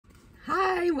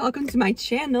Hi, welcome to my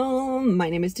channel. My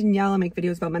name is Danielle. I make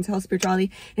videos about mental health,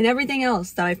 spirituality, and everything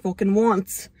else that I fucking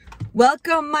want.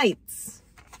 Welcome, mates.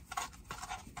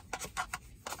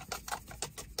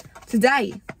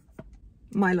 Today,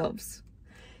 my loves,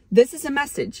 this is a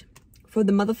message for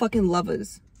the motherfucking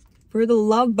lovers, for the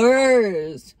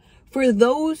lovers, for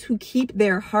those who keep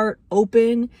their heart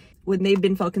open when they've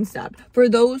been fucking stabbed, for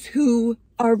those who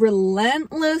are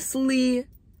relentlessly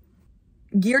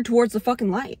geared towards the fucking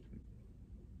light.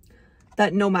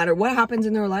 That no matter what happens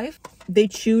in their life, they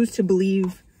choose to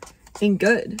believe in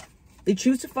good. They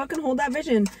choose to fucking hold that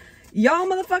vision. Y'all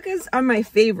motherfuckers are my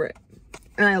favorite.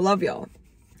 And I love y'all.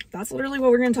 That's literally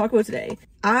what we're going to talk about today.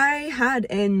 I had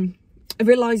a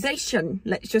realization.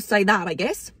 Let's just say that, I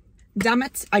guess. Damn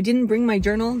it. I didn't bring my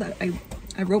journal. That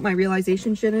I wrote my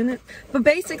realization shit in it. But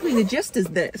basically the gist is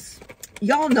this.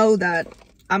 Y'all know that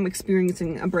I'm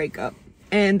experiencing a breakup.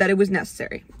 And that it was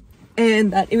necessary.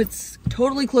 And that it was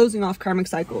totally closing off karmic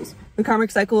cycles. The karmic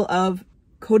cycle of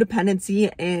codependency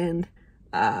and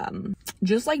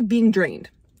just like being drained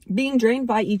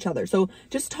by each other. So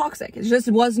just toxic. It just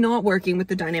was not working with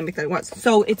the dynamic that it was.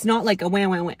 So it's not like a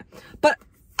wham. But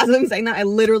as I'm saying that, I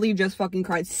literally just fucking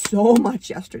cried so much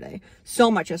yesterday.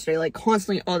 Like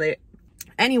constantly all day.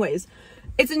 Anyways,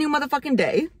 it's a new motherfucking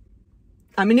day.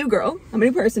 I'm a new girl. I'm a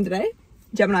new person today.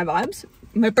 Gemini vibes.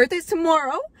 My birthday's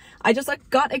tomorrow. I just like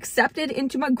got accepted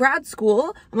into my grad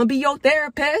school. I'm gonna be your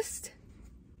therapist.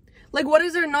 Like, what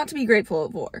is there not to be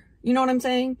grateful for? You know what I'm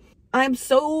saying? I'm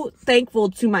so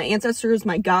thankful to my ancestors,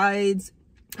 my guides,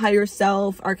 higher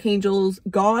self, archangels,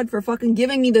 God for fucking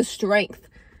giving me the strength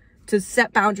to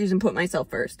set boundaries and put myself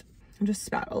first. I just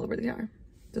spat all over the car.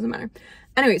 Doesn't matter.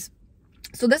 Anyways,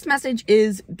 so this message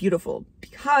is beautiful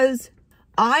because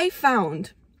I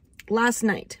found last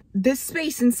night this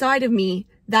space inside of me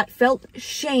that felt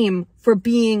shame for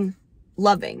being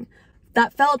loving,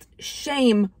 that felt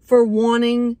shame for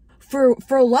wanting, for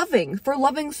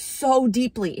loving so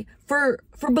deeply, for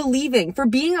believing, for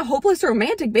being a hopeless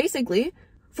romantic, basically,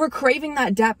 for craving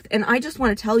that depth. And I just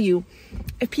want to tell you,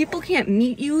 if people can't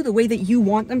meet you the way that you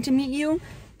want them to meet you,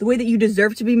 the way that you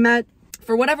deserve to be met,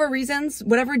 for whatever reasons,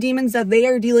 whatever demons that they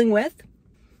are dealing with,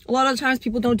 a lot of the times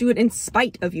people don't do it in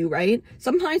spite of you, right?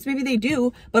 Sometimes maybe they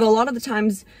do, but a lot of the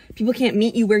times people can't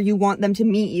meet you where you want them to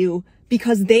meet you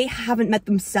because they haven't met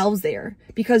themselves there,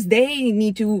 because they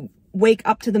need to wake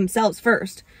up to themselves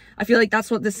first. I feel like that's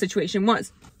what this situation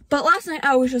was. But last night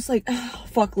I was just like, oh,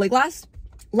 fuck, like last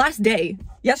day,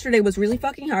 yesterday was really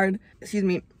fucking hard, excuse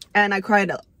me, and I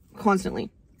cried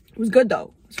constantly. It was good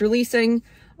though. It was releasing.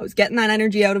 I was getting that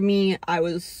energy out of me. I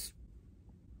was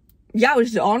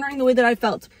just honoring the way that I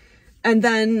felt. And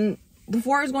then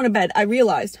before I was going to bed, I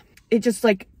realized it just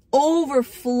like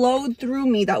overflowed through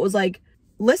me. That was like,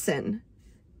 listen,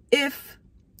 if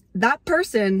that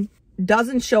person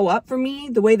doesn't show up for me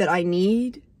the way that I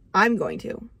need, I'm going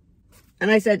to.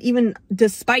 And I said, even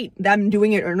despite them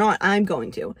doing it or not, I'm going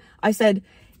to. I said,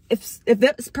 if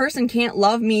this person can't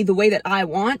love me the way that I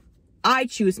want, I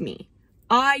choose me.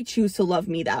 I choose to love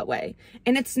me that way.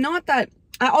 And it's not that,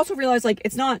 I also realized like,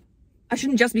 it's not, I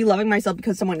shouldn't just be loving myself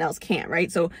because someone else can't, right?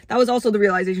 So that was also the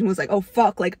realization, was like, oh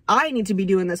fuck, like I need to be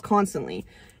doing this constantly.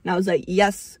 And I was like,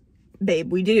 yes, babe,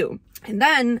 we do. And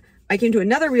then I came to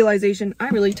another realization. I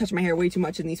really touch my hair way too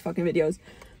much in these fucking videos.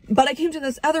 But I came to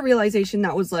this other realization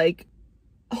that was like,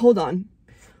 hold on.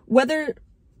 Whether,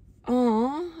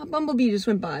 a bumblebee just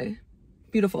went by.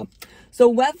 Beautiful. So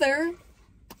whether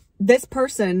this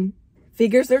person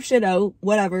figures their shit out,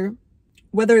 whatever,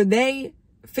 whether they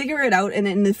figure it out and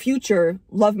in the future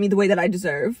love me the way that I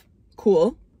deserve,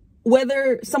 cool.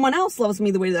 Whether someone else loves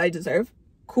me the way that I deserve,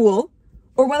 cool.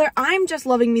 Or whether I'm just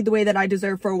loving me the way that I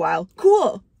deserve for a while,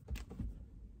 cool.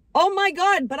 Oh my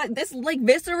God, but this like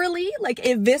viscerally, like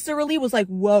it viscerally was like,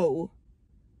 whoa,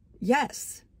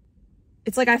 yes.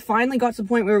 It's like I finally got to the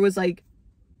point where it was like,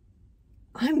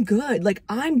 I'm good. Like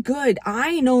I'm good.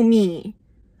 I know me.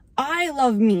 I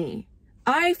love me.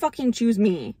 I fucking choose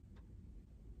me.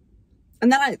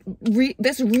 And then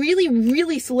this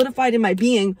really solidified in my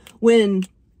being when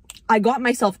I got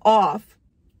myself off.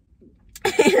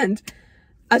 And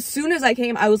as soon as I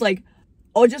came, I was like,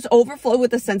 oh, just overflow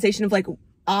with the sensation of like,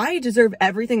 I deserve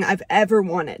everything I've ever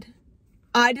wanted.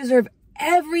 I deserve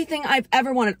everything I've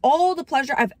ever wanted. All the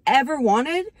pleasure I've ever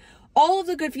wanted. All of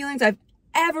the good feelings I've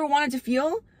ever wanted to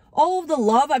feel. All of the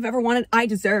love I've ever wanted, I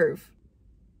deserve.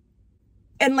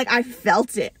 And like, I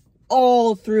felt it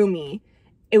all through me.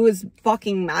 It was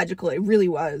fucking magical. It really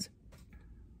was.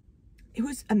 It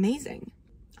was amazing.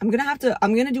 I'm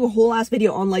gonna do a whole ass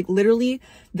video on like literally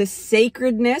the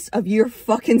sacredness of your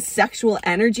fucking sexual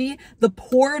energy, the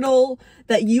portal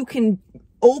that you can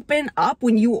open up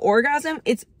when you orgasm,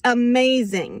 it's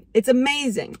amazing. It's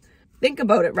amazing. Think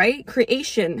about it, right?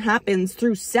 Creation happens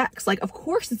through sex. Like, of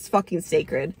course it's fucking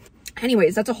sacred.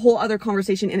 Anyways, that's a whole other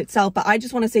conversation in itself. But I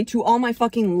just want to say to all my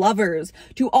fucking lovers,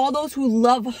 to all those who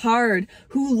love hard,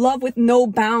 who love with no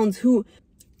bounds, who...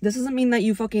 This doesn't mean that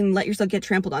you fucking let yourself get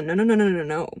trampled on. No, no, no, no, no,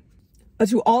 no. But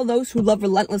to all those who love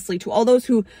relentlessly, to all those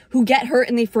who get hurt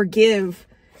and they forgive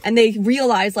and they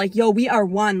realize like, yo, we are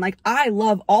one. Like, I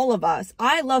love all of us.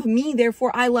 I love me,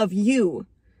 therefore I love you.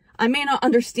 I may not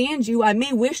understand you. I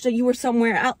may wish that you were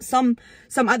somewhere else, some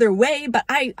other way, but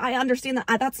I understand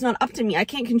that that's not up to me. I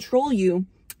can't control you.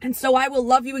 And so I will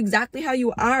love you exactly how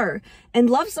you are. And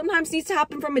love sometimes needs to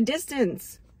happen from a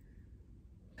distance.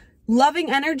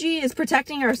 Loving energy is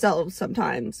protecting ourselves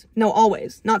sometimes. No,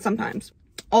 always. Not sometimes.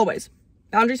 Always.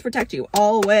 Boundaries protect you.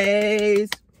 Always.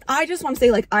 I just want to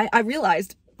say, like, I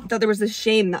realized that there was this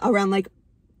shame around, like,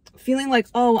 feeling like,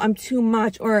 oh, I'm too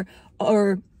much, or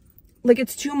like,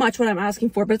 it's too much what I'm asking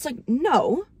for. But it's like,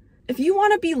 no. If you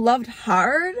want to be loved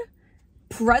hard,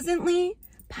 presently,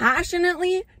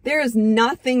 passionately, there is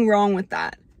nothing wrong with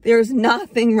that. There's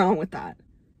nothing wrong with that.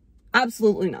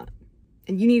 Absolutely not.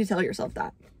 And you need to tell yourself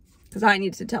that. Because I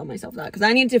needed to tell myself that. Because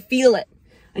I needed to feel it.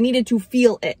 I needed to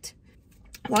feel it.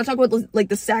 I want to talk about, like,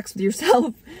 the sex with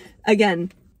yourself.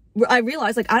 Again, I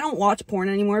realized, like, I don't watch porn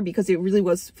anymore because it really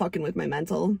was fucking with my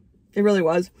mental. It really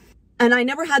was. And I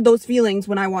never had those feelings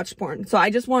when I watched porn. So I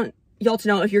just want y'all to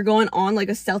know, if you're going on, like,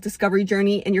 a self-discovery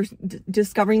journey and you're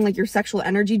discovering, like, your sexual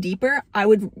energy deeper, I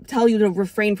would tell you to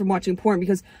refrain from watching porn,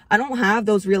 because I don't have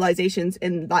those realizations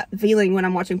and that feeling when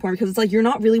I'm watching porn, because it's like, you're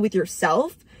not really with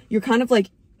yourself. You're kind of like,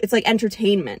 it's like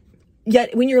entertainment.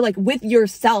 Yet when you're, like, with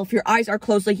yourself, your eyes are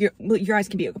closed, like, your eyes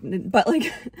can be open, but,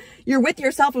 like, you're with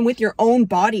yourself and with your own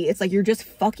body. It's like you're just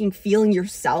fucking feeling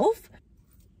yourself.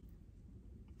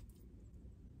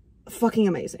 Fucking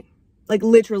amazing. Like,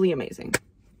 literally amazing.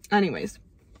 Anyways,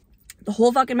 the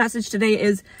whole fucking message today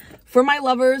is, for my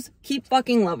lovers, keep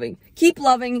fucking loving. Keep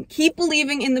loving. Keep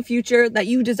believing in the future that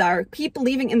you desire. Keep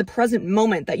believing in the present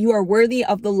moment that you are worthy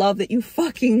of the love that you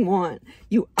fucking want.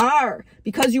 You are.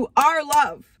 Because you are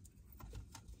love.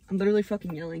 I'm literally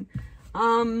fucking yelling.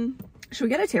 Should we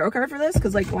get a tarot card for this?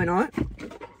 Because, like, why not?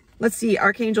 Let's see.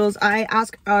 Archangels. I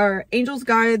ask our angels,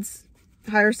 guides,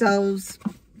 higher selves,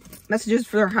 messages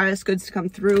for their highest goods to come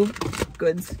through.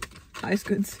 Goods. Highest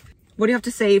goods. What do you have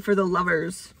to say for the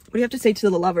lovers? What do you have to say to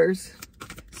the lovers?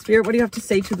 Spirit, what do you have to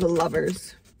say to the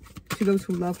lovers? To those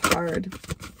who love hard.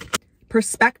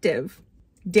 Perspective.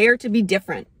 Dare to be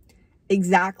different.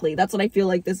 Exactly. That's what I feel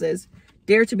like this is.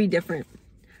 Dare to be different.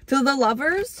 To the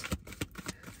lovers.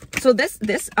 So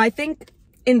this, I think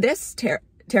in this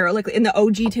tarot, like in the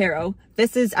OG tarot,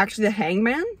 this is actually the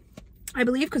Hangman, I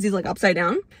believe, because he's, like, upside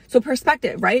down. So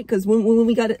perspective, right? Because when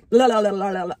we got it,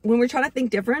 when we're trying to think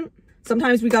different,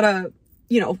 sometimes we gotta,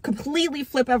 you know, completely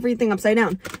flip everything upside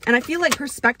down. And I feel like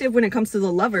perspective when it comes to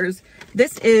the lovers,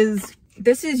 this is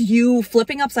you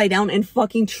flipping upside down and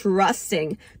fucking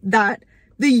trusting that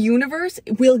the universe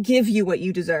will give you what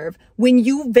you deserve when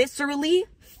you viscerally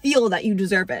feel that you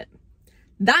deserve it.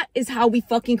 That is how we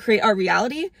fucking create our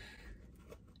reality.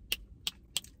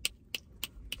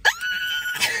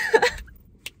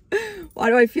 Why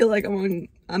do I feel like I'm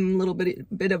a little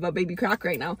bit of a baby crack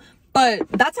right now? But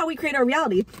that's how we create our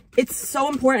reality. It's so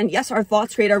important. Yes, our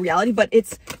thoughts create our reality, but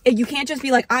you can't just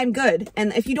be like, I'm good.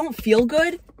 And if you don't feel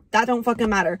good, that don't fucking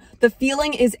matter. The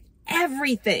feeling is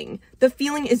everything. The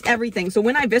feeling is everything. So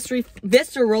when I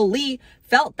viscerally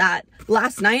felt that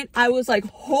last night, I was like,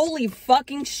 holy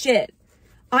fucking shit.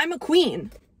 I'm a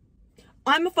queen.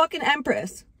 I'm a fucking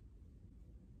empress.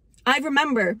 I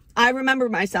remember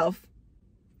myself.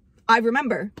 I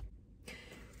remember.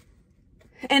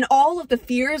 And all of the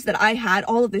fears that I had,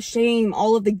 all of the shame,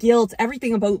 all of the guilt,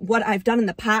 everything about what I've done in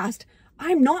the past,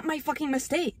 I'm not my fucking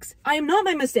mistakes. I am not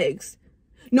my mistakes.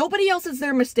 Nobody else is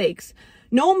their mistakes.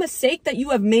 No mistake that you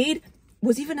have made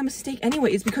was even a mistake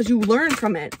anyways, because you learn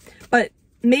from it. But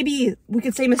maybe we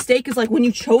could say mistake is like when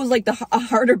you chose, like, a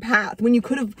harder path, when you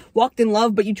could have walked in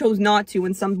love, but you chose not to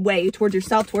in some way, towards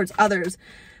yourself, towards others.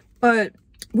 But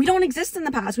we don't exist in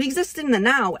the past. We exist in the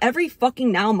now. Every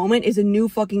fucking now moment is a new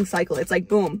fucking cycle. It's like,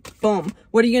 boom, boom.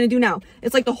 What are you going to do now?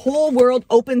 It's like the whole world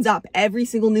opens up every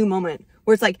single new moment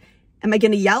where it's like, am I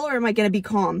going to yell or am I going to be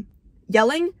calm?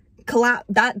 Yelling, collapse,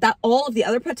 that all of the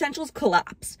other potentials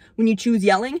collapse when you choose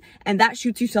yelling, and that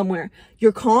shoots you somewhere.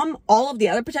 You're calm, all of the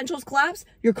other potentials collapse.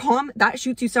 You're calm, that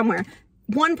shoots you somewhere.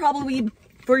 One probably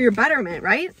for your betterment,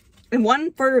 right? And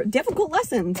one for difficult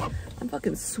lessons. I'm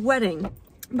fucking sweating.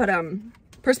 But,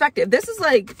 perspective. This is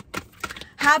like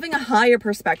Having a higher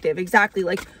perspective. Exactly.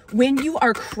 Like when you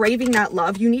are craving that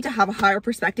love, you need to have a higher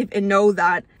perspective and know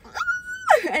that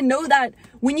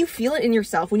when you feel it in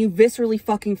yourself, when you viscerally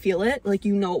fucking feel it, like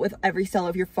you know it with every cell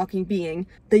of your fucking being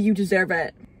that you deserve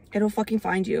it, it'll fucking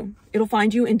find you. It'll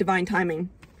find you in divine timing.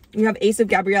 You have Ace of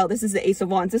Gabrielle. This is the Ace of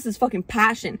Wands. This is fucking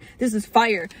passion. This is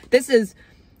fire. This is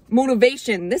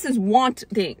motivation. This is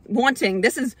wanting.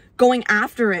 This is going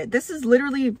after it. This is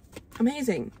literally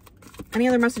amazing. Any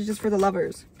other messages for the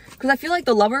lovers? Because I feel like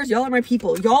the lovers, y'all are my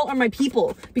people. Y'all are my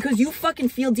people because you fucking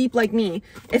feel deep like me.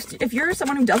 If you're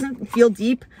someone who doesn't feel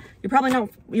deep, you're probably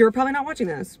not watching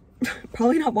this.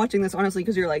 Probably not watching this, honestly,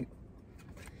 because you're like,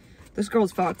 this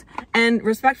girl's fucked. And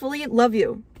respectfully, love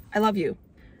you. I love you.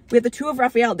 We have the Two of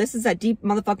Raphael. This is that deep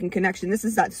motherfucking connection. This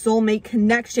is that soulmate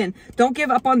connection. Don't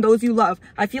give up on those you love.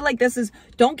 I feel like this is,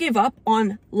 don't give up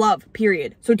on love,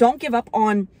 period. So don't give up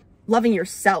on loving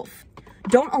yourself.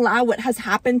 Don't allow what has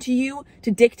happened to you to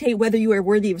dictate whether you are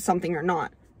worthy of something or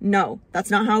not. No,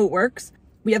 that's not how it works.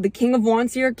 We have the King of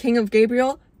Wands here, King of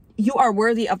Gabriel. You are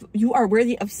worthy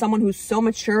of someone who's so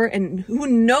mature and who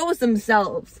knows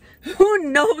themselves. Who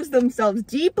knows themselves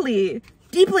deeply.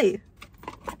 Deeply.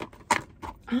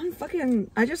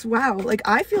 Wow. Like,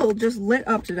 I feel just lit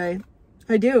up today.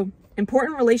 I do.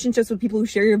 Important relationships with people who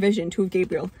share your vision, Two of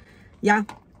Gabriel. Yeah.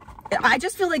 I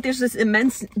just feel like there's this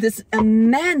immense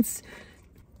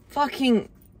fucking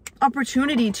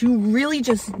opportunity to really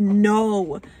just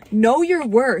know your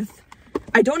worth.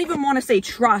 I don't even want to say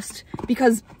trust,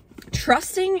 because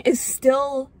trusting is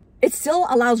still, it still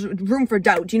allows room for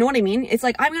doubt. Do you know what I mean? It's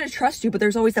like, I'm going to trust you, but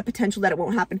there's always that potential that it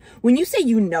won't happen. When you say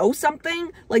you know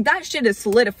something, like that shit is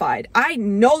solidified. I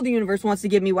know the universe wants to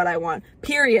give me what I want,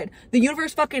 period. The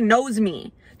universe fucking knows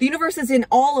me. The universe is in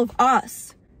all of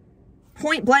us.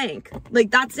 Point blank. Like,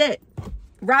 that's it.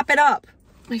 Wrap it up.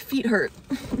 My feet hurt.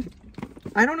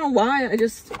 I don't know why.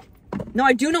 No,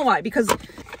 I do know why. Because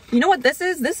you know what this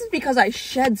is? This is because I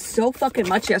shed so fucking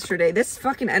much yesterday. This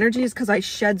fucking energy is because I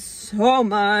shed so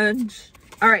much.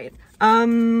 All right.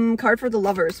 Card for the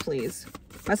lovers, please.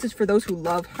 Message for those who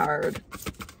love hard.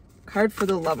 Card for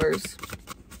the lovers.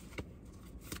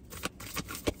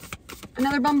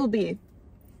 Another bumblebee.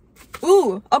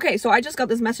 Ooh, okay. So I just got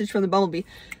this message from the bumblebee.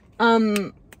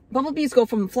 Bumblebees go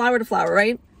from flower to flower,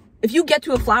 right? If you get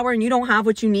to a flower and you don't have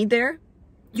what you need there,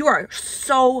 you are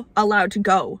so allowed to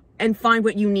go and find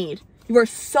what you need. You are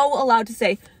so allowed to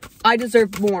say, I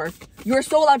deserve more. You are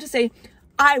so allowed to say,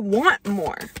 I want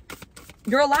more.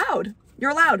 You're allowed.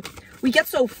 You're allowed. We get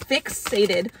so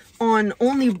fixated on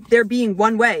only there being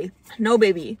one way. No,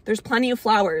 baby. There's plenty of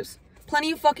flowers.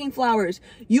 Plenty of fucking flowers.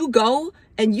 You go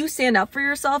and you stand up for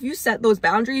yourself. You set those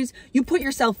boundaries. You put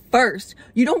yourself first.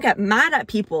 You don't get mad at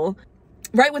people.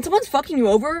 Right? When someone's fucking you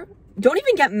over, don't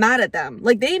even get mad at them.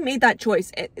 Like, they made that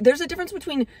choice. There's a difference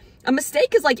between a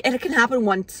mistake is like, it can happen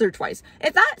once or twice.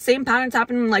 If that same pattern's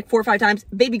happening like 4 or 5 times,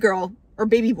 baby girl or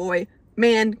baby boy,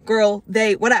 man, girl,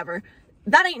 they, whatever,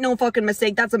 that ain't no fucking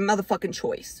mistake. That's a motherfucking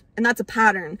choice. And that's a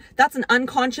pattern. That's an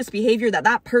unconscious behavior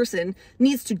that person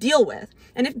needs to deal with.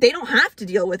 And if they don't have to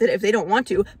deal with it, if they don't want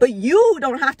to, but you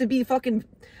don't have to be fucking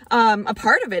a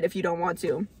part of it if you don't want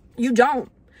to. You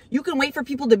don't. You can wait for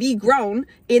people to be grown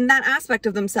in that aspect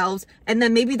of themselves, and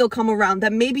then maybe they'll come around.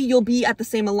 Then maybe you'll be at the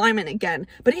same alignment again.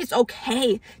 But it's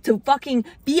okay to fucking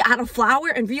be at a flower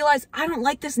and realize, I don't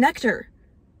like this nectar.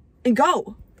 And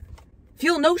go.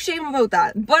 Feel no shame about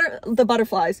that. The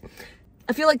butterflies.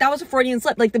 I feel like that was a Freudian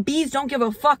slip. Like, the bees don't give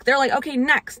a fuck. They're like, okay,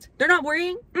 next. They're not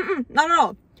worrying. Not at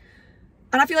all.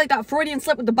 And I feel like that Freudian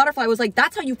slip with the butterfly was like,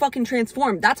 that's how you fucking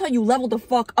transform. That's how you level the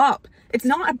fuck up. It's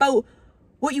not about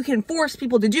what you can force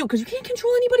people to do, because you can't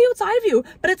control anybody outside of you.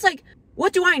 But it's like,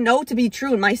 what do I know to be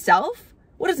true in myself?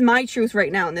 What is my truth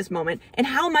right now in this moment? And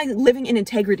how am I living in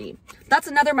integrity? That's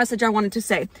another message I wanted to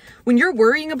say. When you're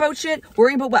worrying about shit,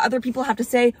 worrying about what other people have to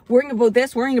say, worrying about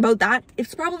this, worrying about that,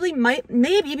 it's probably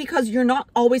maybe because you're not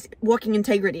always walking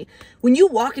integrity. When you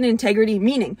walk in integrity,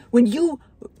 meaning when you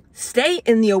stay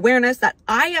in the awareness that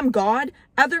I am God,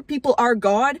 other people are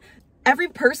God, every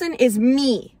person is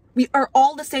me. We are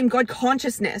all the same God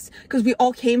consciousness because we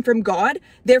all came from God.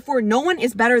 Therefore, no one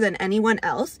is better than anyone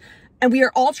else. And we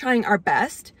are all trying our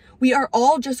best. We are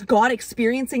all just God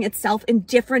experiencing itself in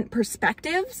different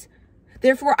perspectives.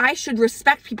 Therefore, I should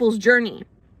respect people's journey.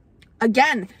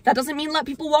 Again, that doesn't mean let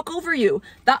people walk over you.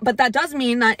 But that does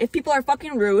mean that if people are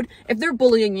fucking rude, if they're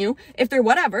bullying you, if they're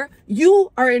whatever,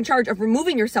 you are in charge of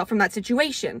removing yourself from that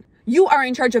situation. You are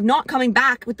in charge of not coming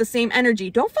back with the same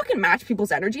energy. Don't fucking match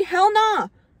people's energy. Hell nah.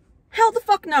 Hell the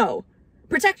fuck no.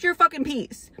 Protect your fucking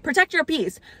peace. Protect your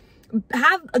peace.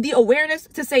 Have the awareness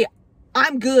to say,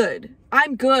 I'm good.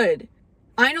 I'm good.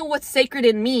 I know what's sacred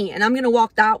in me, and I'm gonna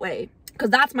walk that way. Because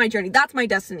that's my journey. That's my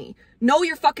destiny. Know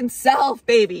your fucking self,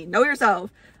 baby. Know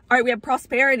yourself. All right, we have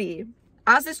prosperity.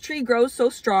 As this tree grows so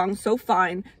strong, so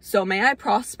fine, so may I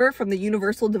prosper from the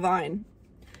universal divine.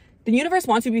 The universe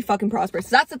wants you to be fucking prosperous.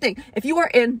 So that's the thing. If you are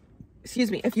in,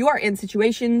 if you are in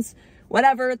situations,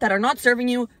 whatever, that are not serving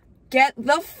you, get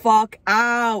the fuck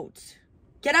out.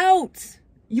 Get out.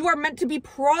 You are meant to be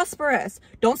prosperous.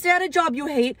 Don't stay at a job you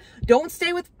hate. Don't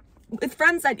stay with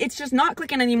friends that it's just not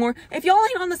clicking anymore. If y'all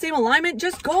ain't on the same alignment,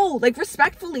 just go. Like,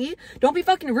 respectfully. Don't be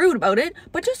fucking rude about it,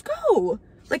 but just go.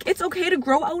 Like, it's okay to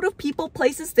grow out of people,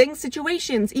 places, things,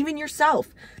 situations, even yourself.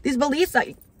 These beliefs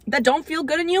that don't feel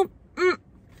good in you,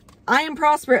 I am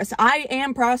prosperous. I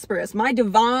am prosperous. My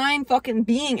divine fucking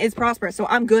being is prosperous. So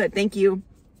I'm good. Thank you.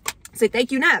 Say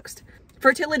thank you next.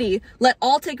 Fertility. Let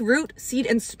all take root, seed,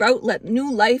 and sprout. Let new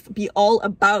life be all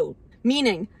about.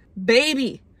 Meaning,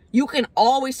 baby, you can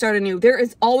always start anew. There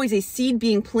is always a seed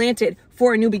being planted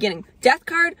for a new beginning. Death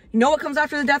card. You know what comes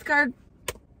after the death card?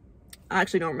 I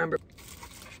actually don't remember.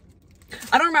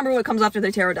 I don't remember what comes after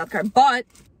the tarot death card, but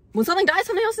when something dies,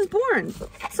 something else is born.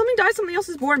 Something dies, something else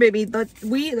is born, baby.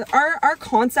 Our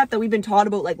concept that we've been taught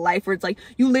about, like, life, where it's like,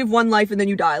 you live one life and then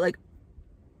you die. Like,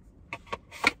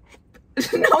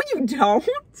 no, you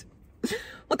don't.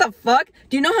 What the fuck?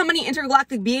 Do you know how many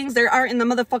intergalactic beings there are in the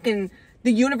motherfucking,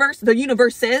 the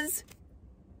universes?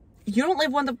 You don't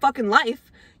live one fucking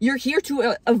life. You're here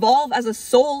to evolve as a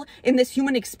soul in this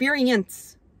human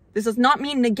experience. This does not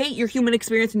mean negate your human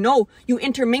experience. No, you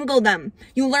intermingle them.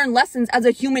 You learn lessons as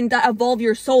a human that evolve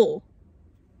your soul.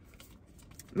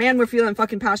 Man, we're feeling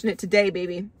fucking passionate today,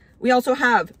 baby. We also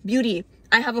have beauty.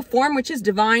 I have a form which is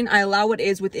divine. I allow what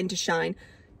is within to shine.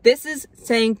 This is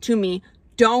saying to me,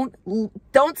 don't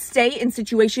stay in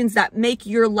situations that make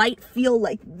your light feel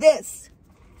like this.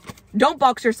 Don't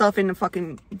box yourself in a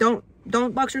fucking, don't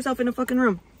box yourself in a fucking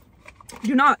room.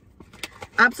 Do not.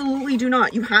 Absolutely do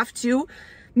not. You have to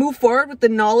move forward with the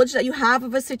knowledge that you have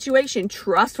of a situation.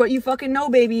 Trust what you fucking know,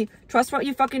 baby. Trust what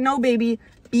you fucking know, baby.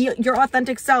 Be your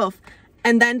authentic self.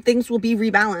 And then things will be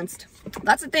rebalanced.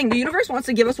 That's the thing. The universe wants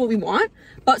to give us what we want,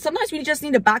 but sometimes we just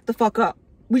need to back the fuck up.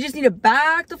 We just need to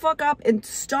back the fuck up and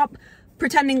stop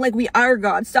pretending like we are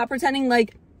God. Stop pretending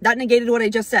like that negated what I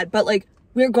just said. But like,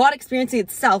 we're God experiencing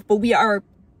itself, but we are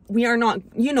not,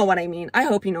 you know what I mean. I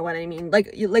hope you know what I mean. Like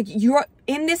you're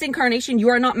in this incarnation, you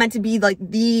are not meant to be like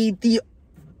the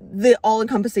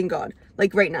all-encompassing God.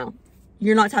 Like right now,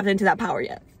 you're not tapped into that power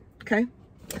yet. Okay.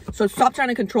 So stop trying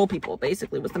to control people,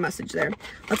 basically, was the message there.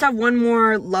 Let's have one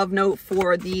more love note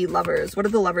for the lovers. What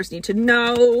do the lovers need to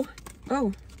know?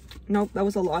 Oh, nope, that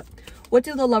was a lot. What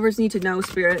do the lovers need to know,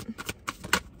 Spirit?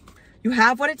 You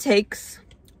have what it takes.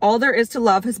 All there is to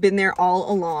love has been there all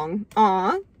along.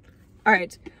 Aw. All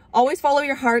right. Always follow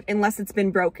your heart unless it's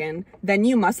been broken. Then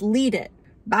you must lead it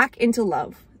back into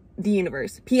love, the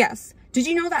universe. P.S. Did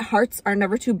you know that hearts are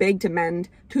never too big to mend,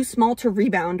 too small to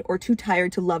rebound, or too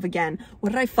tired to love again?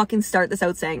 What did I fucking start this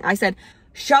out saying? I said,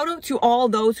 shout out to all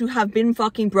those who have been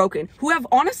fucking broken, who have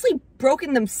honestly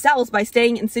broken themselves by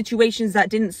staying in situations that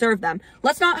didn't serve them.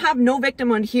 Let's not have no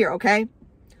victimhood here, okay?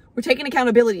 We're taking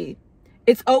accountability.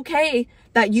 It's okay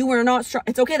that you were not strong.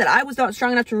 It's okay that I was not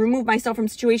strong enough to remove myself from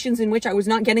situations in which I was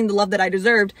not getting the love that I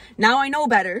deserved. Now I know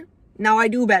better. Now I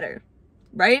do better,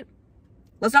 right?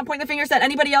 Let's not point the fingers at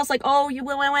anybody else like, oh, you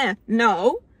will.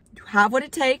 No, you have what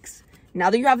it takes. Now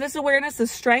that you have this awareness,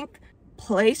 this strength,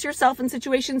 place yourself in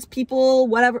situations, people,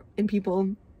 whatever,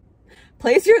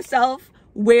 place yourself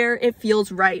where it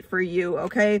feels right for you,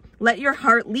 okay? Let your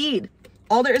heart lead.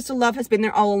 All there is to love has been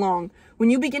there all along.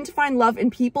 When you begin to find love in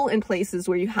people and places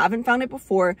where you haven't found it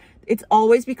before, it's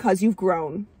always because you've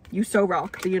grown. You so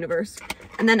rock, the universe.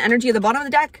 And then energy at the bottom of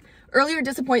the deck, earlier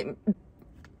disappointment.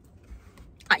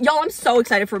 Y'all, I'm so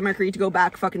excited for Mercury to go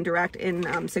back fucking direct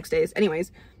in 6 days.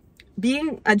 Anyways,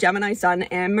 being a Gemini sun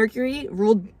and Mercury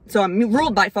ruled, so I'm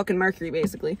ruled by fucking Mercury,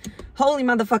 basically. Holy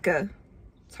motherfucker.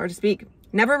 It's hard to speak.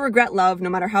 Never regret love, no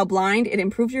matter how blind it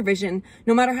improved your vision,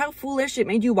 no matter how foolish it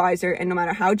made you wiser, and no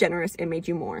matter how generous it made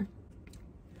you more.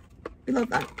 We love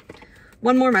that.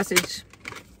 One more message.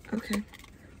 Okay.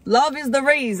 Love is the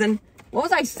reason. What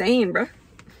was I saying, bruh?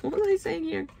 What was I saying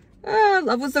here?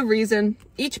 Love was the reason.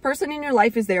 Each person in your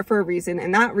life is there for a reason,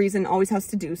 and that reason always has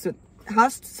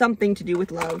something to do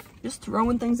with love. Just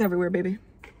throwing things everywhere, baby.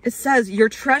 It says, your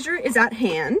treasure is at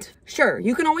hand. Sure,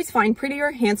 you can always find prettier,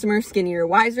 handsomer, skinnier,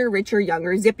 wiser, richer,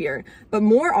 younger, zippier. But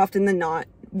more often than not,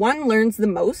 one learns the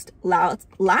most,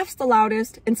 laughs the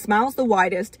loudest, and smiles the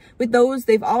widest with those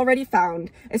they've already found,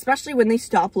 especially when they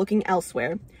stop looking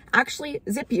elsewhere. Actually,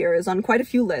 zippier is on quite a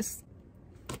few lists.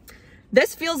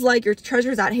 This feels like your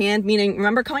treasure's at hand, meaning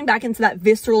remember coming back into that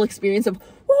visceral experience of,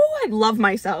 oh, I love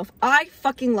myself. I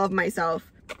fucking love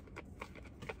myself.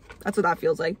 That's what that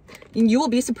feels like. And you will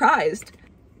be surprised.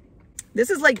 This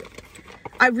is like,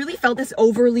 I really felt this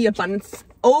overabundance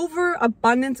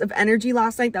of energy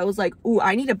last night that was like, ooh,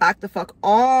 I need to back the fuck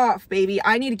off, baby.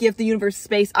 I need to give the universe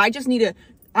space. I just need to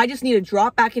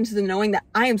drop back into the knowing that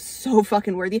I am so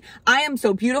fucking worthy. I am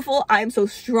so beautiful. I am so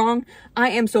strong. I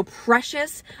am so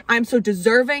precious. I am so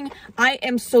deserving. I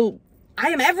am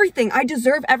everything. I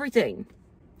deserve everything.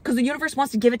 Because the universe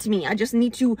wants to give it to me. I just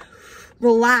need to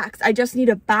relax. I just need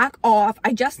to back off.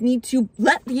 I just need to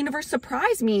let the universe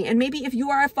surprise me. And maybe if you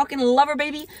are a fucking lover,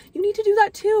 baby, you need to do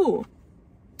that too.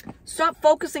 Stop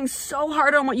focusing so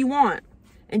hard on what you want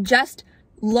and just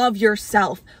love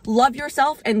yourself. Love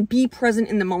yourself and be present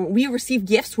in the moment. We receive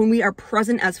gifts when we are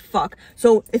present as fuck.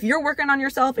 So if you're working on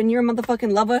yourself and you're a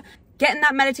motherfucking lover, get in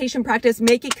that meditation practice,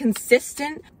 make it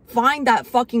consistent. Find that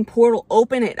fucking portal,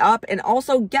 open it up, and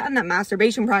also get in that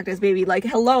masturbation practice, baby. Like,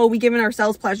 hello, we giving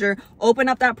ourselves pleasure. Open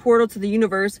up that portal to the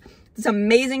universe. This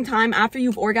amazing time after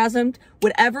you've orgasmed,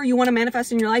 whatever you want to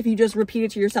manifest in your life, you just repeat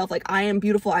it to yourself. Like, I am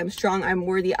beautiful, I'm strong, I'm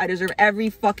worthy, I deserve every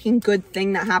fucking good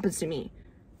thing that happens to me.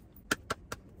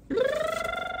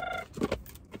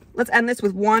 Let's end this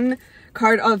with one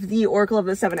card of the Oracle of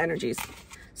the Seven Energies.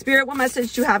 Spirit, what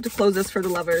message do you have to close this for the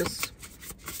lovers?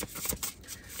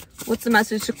 What's the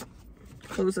message to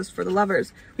close this for the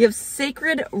lovers? We have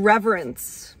Sacred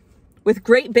Reverence with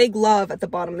Great Big Love at the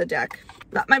bottom of the deck.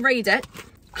 That might read it.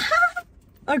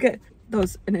 Okay, that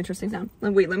was an interesting sound.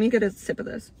 Wait, let me get a sip of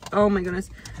this. Oh my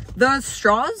goodness. The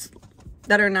straws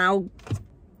that are now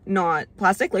not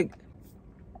plastic, like,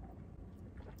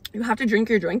 you have to drink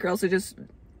your drink or else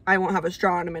I won't have a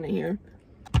straw in a minute here.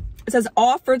 It says,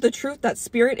 offer the truth that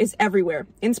spirit is everywhere.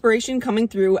 Inspiration coming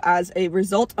through as a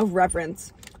result of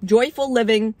reverence. Joyful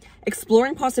living,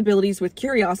 exploring possibilities with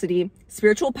curiosity,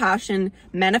 spiritual passion,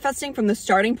 manifesting from the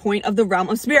starting point of the realm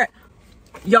of spirit.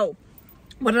 Yo,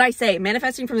 what did I say?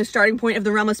 Manifesting from the starting point of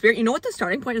the realm of spirit. You know what the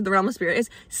starting point of the realm of spirit is?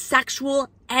 Sexual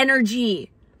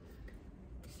energy.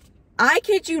 I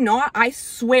kid you not, I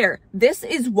swear. This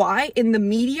is why in the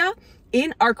media,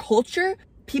 in our culture,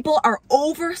 people are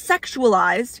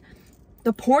over-sexualized.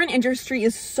 The porn industry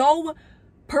is so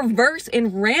perverse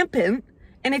and rampant.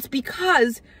 And it's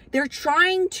because they're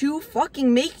trying to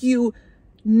fucking make you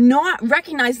not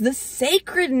recognize the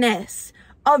sacredness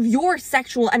of your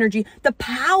sexual energy, the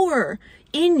power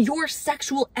in your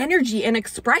sexual energy and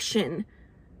expression.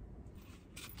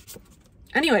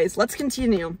 Anyways, let's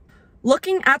continue.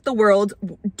 Looking at the world,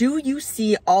 do you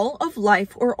see all of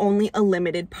life or only a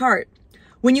limited part?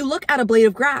 When you look at a blade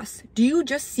of grass, do you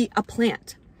just see a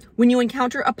plant? When you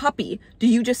encounter a puppy, do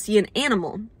you just see an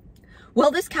animal?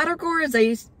 This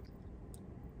categorizing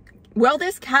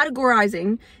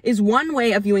is one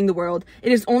way of viewing the world.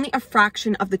 It is only a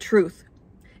fraction of the truth.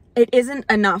 It isn't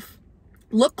enough.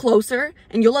 Look closer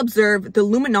and you'll observe the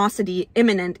luminosity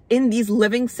immanent in these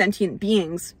living sentient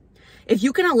beings. If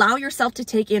you can allow yourself to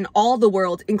take in all the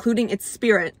world, including its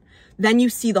spirit, then you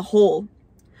see the whole.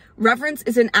 Reverence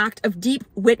is an act of deep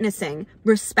witnessing,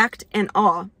 respect, and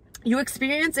awe. You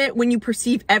experience it when you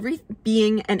perceive every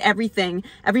being and everything,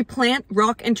 every plant,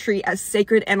 rock, and tree as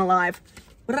sacred and alive.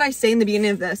 What did I say in the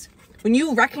beginning of this? When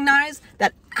you recognize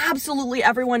that absolutely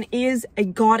everyone is a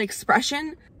God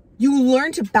expression, you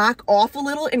learn to back off a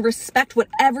little and respect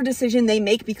whatever decision they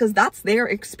make because that's their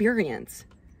experience.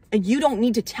 And you don't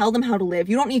need to tell them how to live.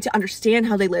 You don't need to understand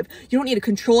how they live. You don't need to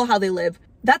control how they live.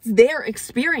 That's their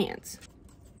experience.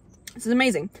 This is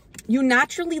amazing. You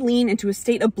naturally lean into a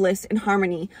state of bliss and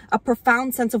harmony, a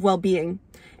profound sense of well-being.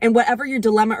 And whatever your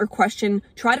dilemma or question,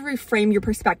 try to reframe your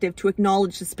perspective to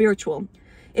acknowledge the spiritual.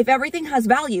 If everything has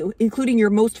value, including your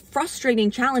most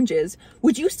frustrating challenges,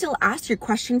 would you still ask your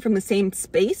question from the same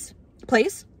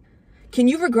place? Can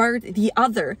you regard the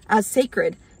other as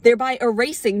sacred, thereby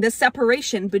erasing the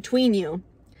separation between you?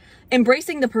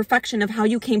 Embracing the perfection of how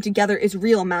you came together is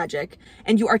real magic,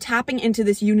 and you are tapping into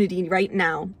this unity right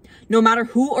now. No matter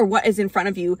who or what is in front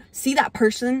of you, see that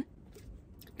person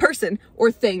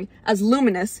or thing as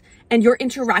luminous and your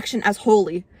interaction as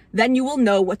holy. Then you will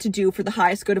know what to do for the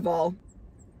highest good of all.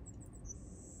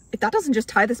 If that doesn't just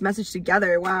tie this message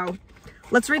together, wow.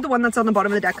 Let's read the one that's on the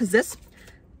bottom of the deck, because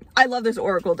I love this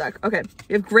oracle deck. Okay,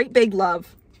 we have Great Big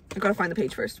Love. I gotta find the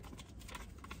page first.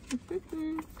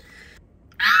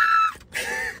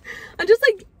 I'm just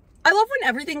like, I love when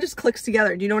everything just clicks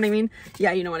together. Do you know what I mean?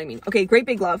 Yeah, you know what I mean. Okay, Great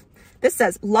Big Love. This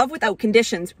says, love without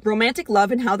conditions, romantic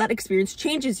love and how that experience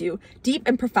changes you. Deep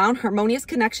and profound harmonious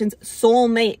connections,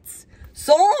 soulmates.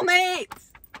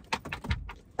 Soulmates!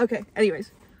 Okay,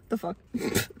 anyways. The fuck?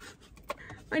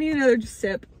 I need another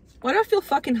sip. Why do I feel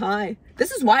fucking high?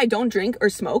 This is why I don't drink or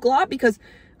smoke a lot, because,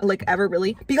 like, ever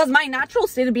really. Because my natural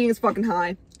state of being is fucking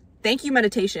high. Thank you,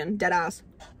 meditation, dead ass,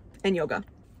 and yoga.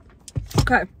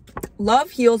 Okay.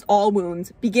 Love heals all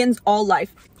wounds, begins all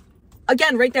life.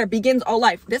 Again, right there, begins all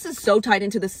life. This is so tied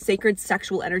into the sacred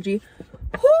sexual energy.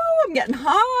 Whoo, I'm getting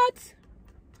hot.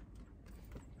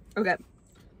 Okay.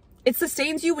 It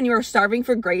sustains you when you are starving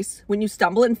for grace, when you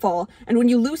stumble and fall, and when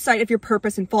you lose sight of your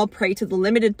purpose and fall prey to the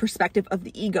limited perspective of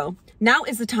the ego. Now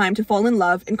is the time to fall in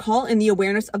love and call in the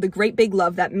awareness of the great big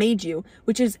love that made you,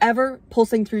 which is ever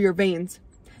pulsing through your veins.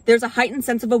 There's a heightened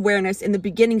sense of awareness in the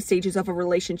beginning stages of a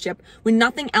relationship when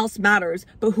nothing else matters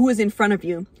but who is in front of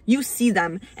you. You see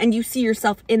them, and you see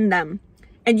yourself in them,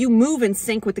 and you move in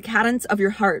sync with the cadence of your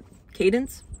heart.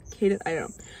 Cadence? I don't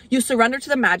know. You surrender to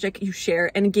the magic you share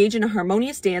and engage in a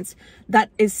harmonious dance that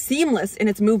is seamless in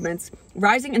its movements,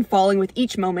 rising and falling with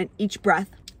each moment, each breath.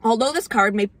 Although this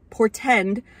card may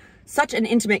portend such an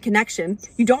intimate connection,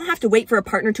 you don't have to wait for a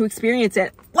partner to experience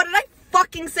it. What did I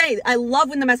fucking say? I love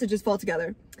when the messages fall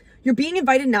together. You're being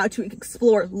invited now to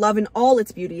explore love in all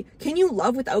its beauty. Can you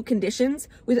love without conditions,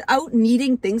 without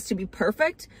needing things to be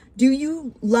perfect? Do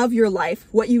you love your life,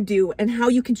 what you do, and how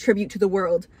you contribute to the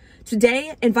world?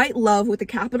 Today, invite love with a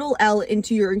capital L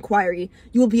into your inquiry.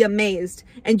 You will be amazed,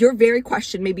 and your very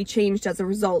question may be changed as a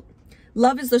result.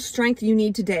 Love is the strength you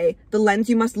need today, the lens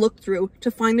you must look through to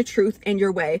find the truth and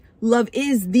your way. Love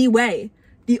is the way,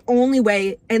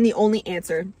 and the only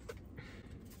answer.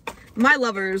 My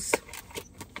lovers,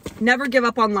 never give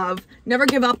up on love. Never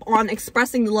give up on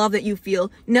expressing the love that you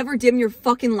feel. Never dim your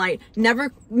fucking light.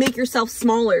 Never make yourself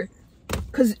smaller.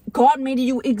 Because God made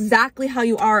you exactly how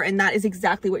you are, and that is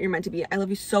exactly what you're meant to be. I love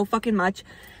you so fucking much.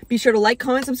 Be sure to like,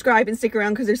 comment, subscribe, and stick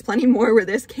around because there's plenty more where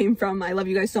this came from. I love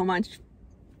you guys so much.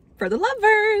 For the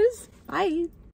lovers. Bye.